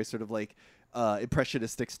done in a very sort of like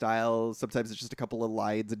impressionistic style. Sometimes it's just a couple of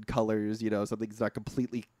lines and colors, something's not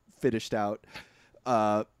completely finished out.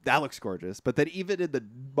 That looks gorgeous. But then even in the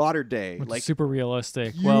modern day, which like is super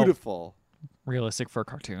realistic, beautiful. Realistic for a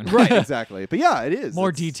cartoon. Right, exactly. But yeah, it is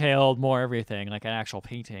more detailed, more everything, like an actual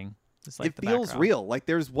painting. Like it feels real. Like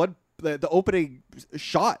there's one, the opening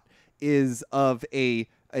shot is of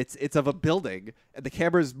it's of a building, and the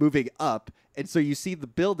camera's moving up, and so you see the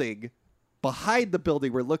building behind the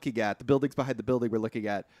building we're looking at, the buildings behind the building we're looking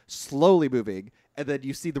at, slowly moving, and then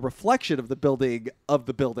you see the reflection of the building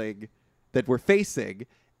that we're facing,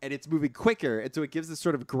 and it's moving quicker, and so it gives this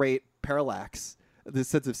sort of great parallax, this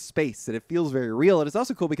sense of space, and it feels very real. And it's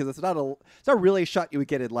also cool because it's not really a shot you would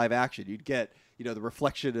get in live action. You'd get the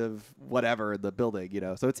reflection of whatever in the building,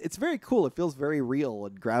 so it's very cool. It feels very real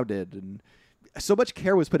and grounded, and so much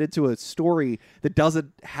care was put into a story that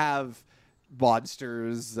doesn't have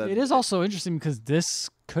monsters. It is also interesting because this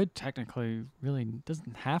could technically really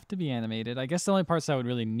doesn't have to be animated. I guess the only parts that would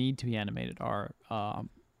really need to be animated are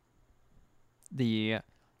the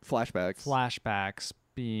flashbacks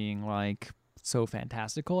being like so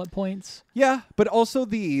fantastical at points. Yeah, but also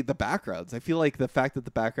the backgrounds. I feel like the fact that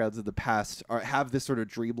the backgrounds in the past have this sort of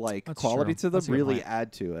dreamlike quality to them really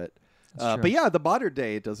add to it. But yeah, the modern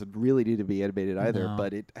day, it doesn't really need to be animated either. No.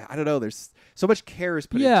 But I don't know. There's so much care is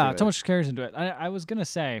put into it. Yeah, so much care is into it. I was gonna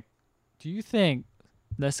say, do you think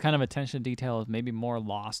this kind of attention to detail is maybe more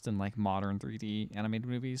lost in like modern 3D animated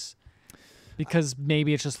movies? Because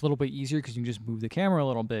maybe it's just a little bit easier because you can just move the camera a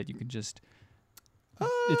little bit. You can just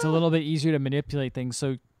it's a little bit easier to manipulate things,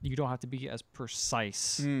 so you don't have to be as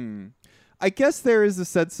precise. I guess there is a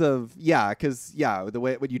sense of because the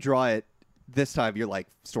way when you draw it. This time you're like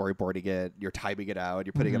storyboarding it, you're timing it out,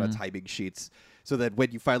 you're putting it on timing sheets, so that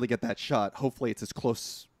when you finally get that shot, hopefully it's as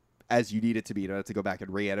close as you need it to be. You don't have to go back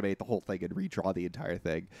and reanimate the whole thing and redraw the entire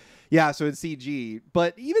thing. Yeah, so in CG,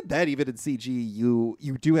 but even then, even in CG,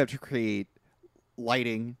 you do have to create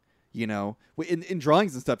lighting. In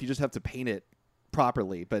drawings and stuff, you just have to paint it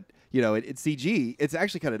properly. But in CG, it's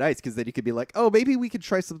actually kind of nice because then you could be like, oh, maybe we could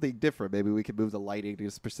try something different. Maybe we could move the lighting to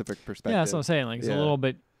a specific perspective. Yeah, that's what I'm saying. Like it's a little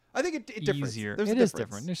bit. I think it easier. There's it is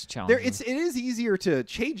different. There's challenges. It is easier to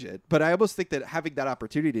change it, but I almost think that having that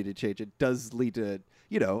opportunity to change it does lead to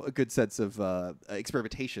a good sense of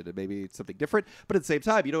experimentation and maybe something different. But at the same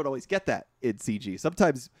time, you don't always get that in CG.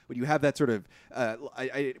 Sometimes when you have that sort of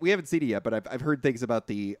we haven't seen it yet, but I've heard things about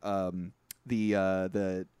the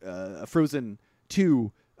Frozen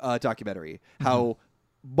 2 documentary, how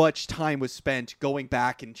much time was spent going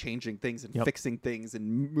back and changing things and fixing things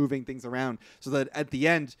and moving things around, so that at the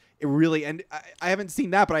end it really, and I haven't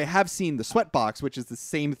seen that, but I have seen the Sweatbox, which is the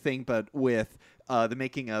same thing but with the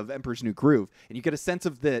making of Emperor's New Groove, and you get a sense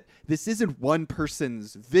of that this isn't one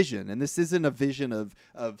person's vision, and this isn't a vision of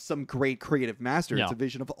some great creative master. Yeah. It's a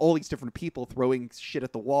vision of all these different people throwing shit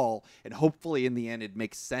at the wall, and hopefully in the end it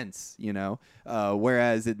makes sense, you know.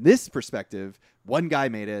 Whereas in this perspective, one guy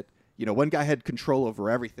made it. You know, one guy had control over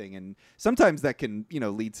everything, and sometimes that can, you know,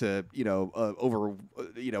 lead to, you know,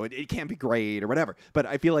 it can't be great or whatever. But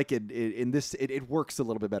I feel like in this, it works a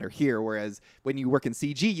little bit better here. Whereas when you work in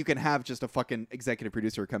CG, you can have just a fucking executive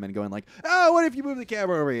producer come in going like, oh, what if you move the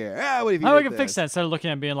camera over here? Oh, what if you How we did can fix this?" that instead of looking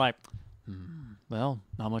at it and being like, well,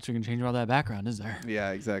 not much we can change about that background, is there?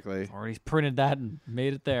 Yeah, exactly. Already printed that and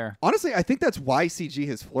made it there. Honestly, I think that's why CG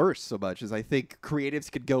has flourished so much. Is I think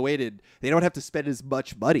creatives could go in and they don't have to spend as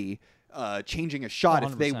much money changing a shot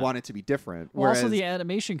if they 100%. want it to be different. Well, also Whereas- the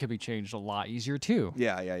animation could be changed a lot easier too.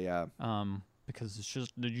 yeah. Because it's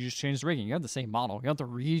just you just change the rigging. You have the same model. You have to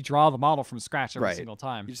redraw the model from scratch every Right. single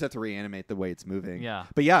time. You just have to reanimate the way it's moving. Yeah.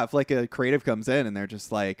 But yeah, if like a creative comes in and they're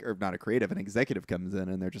just like, or not a creative, an executive comes in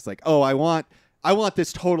and they're just like, oh, I want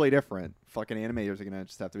this totally different. Fucking animators are gonna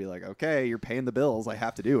just have to be like, okay, you're paying the bills, I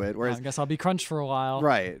have to do it. Whereas I guess I'll be crunched for a while.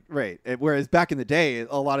 Right. Whereas back in the day,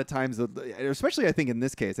 a lot of times, especially I think in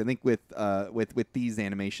this case, I think with these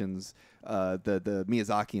animations, the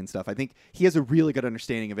Miyazaki and stuff, I think he has a really good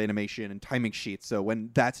understanding of animation and timing sheets. So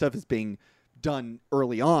when that stuff is being done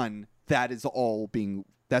early on, that's all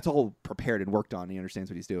prepared and worked on. He understands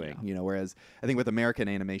what he's doing, Yeah. you know. Whereas I think with American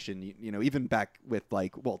animation, you know, even back with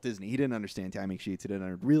like Walt Disney, he didn't understand timing sheets. He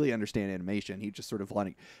didn't really understand animation. He just sort of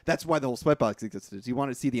wanted. That's why the whole sweatbox existed. You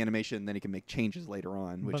want to see the animation, and then he can make changes later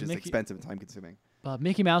on, which But is Mickey- expensive and time consuming.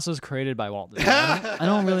 Mickey Mouse was created by Walt Disney. I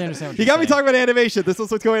don't really understand what You you're got me saying. talking about animation. This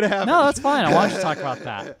is what's going to happen. No, that's fine. I wanted to talk about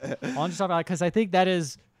that. I wanted to talk about it because I think that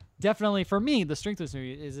is definitely, for me, the strength of this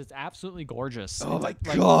movie is it's absolutely gorgeous. Oh It's my like,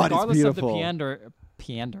 God, it's regardless of the beautiful.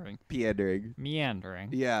 meandering.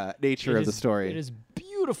 Yeah, nature It of the is- story. It is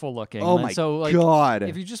beautiful looking. Oh And my so, like, God.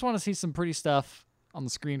 if you just want to see some pretty stuff on the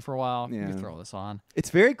screen for a while, you Yeah. can throw this on. It's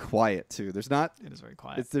very quiet too. There's not. It is very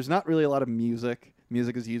quiet. There's not really a lot of music.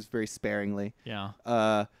 Music is used very sparingly. Yeah.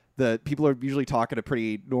 The people are usually talking a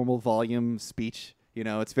pretty normal volume speech. You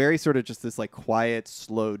know, it's very sort of just this like quiet,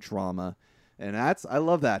 slow drama, and I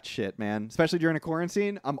love that shit, man. Especially during a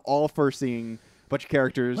quarantine, I'm all for seeing a bunch of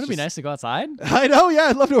characters. Wouldn't it be nice to go outside? I know, yeah,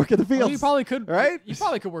 I'd love to work in the fields. Well, you probably could, right? You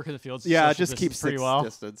probably could work in the fields. Yeah, social just keep distance pretty 6 well.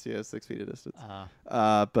 distance. Yeah, 6 feet of distance.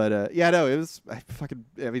 Uh, Yeah, no, it was.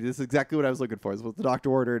 I mean, this is exactly what I was looking for. This was what the doctor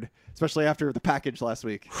ordered, especially after the package last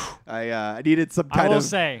week. I needed some I kind will of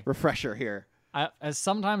say- refresher here. as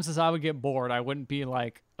sometimes as I would get bored, I wouldn't be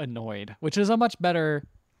like annoyed, which is a much better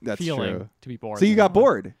That's feeling true. to be bored. So you than got annoyed.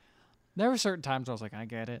 bored. There were certain times where I was like, I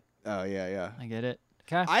get it. Oh yeah. I get it.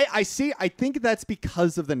 Okay. I see. I think that's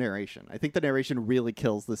because of the narration. I think the narration really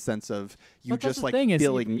kills the sense of you But that's just the like thing is,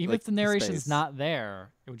 feeling. even like, if the narration's space. not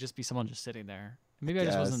there, it would just be someone just sitting there. Maybe I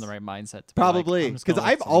just wasn't in the guess. right mindset. To Probably because because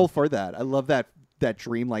I'm all for that. I love that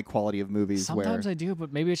dreamlike quality of movies. Sometimes where I do,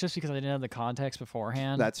 but maybe it's just because I didn't have the context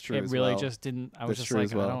beforehand. That's true It as really well. just didn't. I was That's just true like,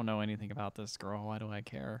 as well. I don't know anything about this girl. Why do I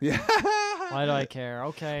care? yeah. Why do I care?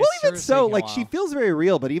 Okay. Well, even sure, it's so, taking a like she while. feels very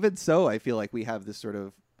real, but even so, I feel like we have this sort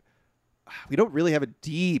of. We don't really have a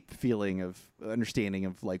deep feeling of understanding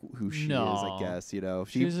of like who she is. I No. guess she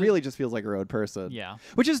She's a- really just feels like her own person. Yeah.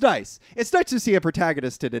 which is nice. It's nice to see a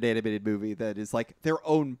protagonist in an animated movie that is like their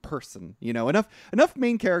own person. You know, enough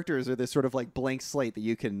main characters are this sort of like blank slate that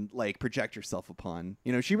you can like project yourself upon.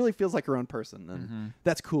 You know, she really feels like her own person, and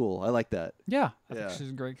that's cool. I like that. Yeah. I Yeah. think she's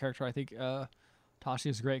a great character. I think Tashi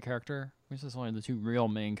is a great character. This is only the two real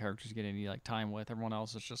main characters you get any like time with. Everyone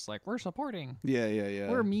else is just like, we're supporting. Yeah.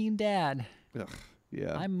 We're mean dad. Ugh,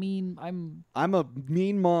 yeah. I'm mean. I'm a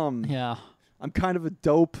mean mom. Yeah. I'm kind of a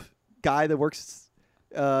dope guy that works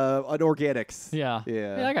on organics. Yeah.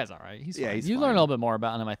 Yeah. That guy's all right. He's Yeah, fine. he's You fine. learn a little bit more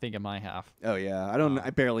about him, I think, in my half. Oh yeah. I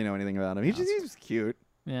barely know anything about him. He's cute.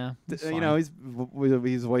 Yeah. He's You fine. know,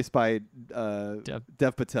 he's voiced by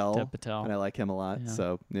Dev Patel. Dev Patel. And I like him a lot. Yeah.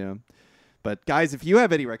 So yeah. But guys, if you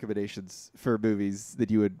have any recommendations for movies that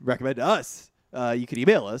you would recommend to us, you can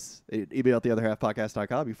email us at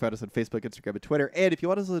email@theotherhalfpodcast.com. You can find us on Facebook, Instagram, and Twitter. And if you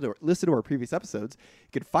want to listen to our previous episodes, you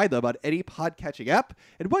can find them on any podcatching app.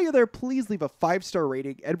 And while you're there, please leave a 5-star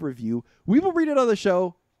rating and review. We will read it on the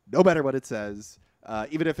show, no matter what it says,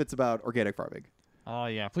 even if it's about organic farming. Oh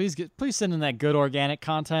yeah, please send in that good organic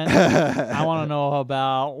content. I want to know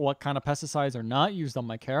about what kind of pesticides are not used on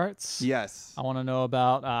my carrots. Yes. I want to know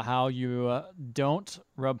about how you don't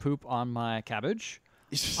rub poop on my cabbage.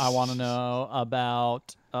 I want to know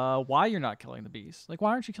about why you're not killing the bees. Like,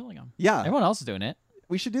 why aren't you killing them? Yeah. Everyone else is doing it.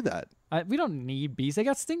 We should do that. We don't need bees. They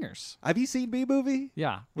got stingers. Have you seen Bee Movie?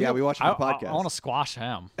 Yeah. Yeah, we watched it on the podcast. I want to squash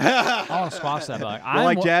him. I want to squash that. Like, you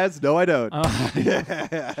like jazz? No, I don't.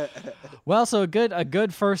 Well, so a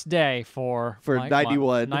good first day for Mike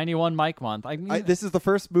 91. 91 Mike month. This is the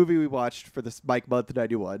first movie we watched for this Mike month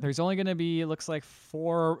 91. There's only going to be, it looks like,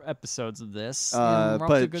 4 episodes of this.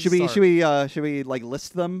 But should we like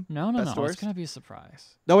list them? No. It's going to be a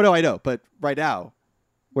surprise. No, I know. But right now,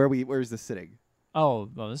 where is this sitting? Oh,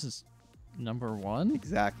 well, this is number 1.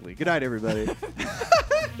 Exactly. Good night, everybody.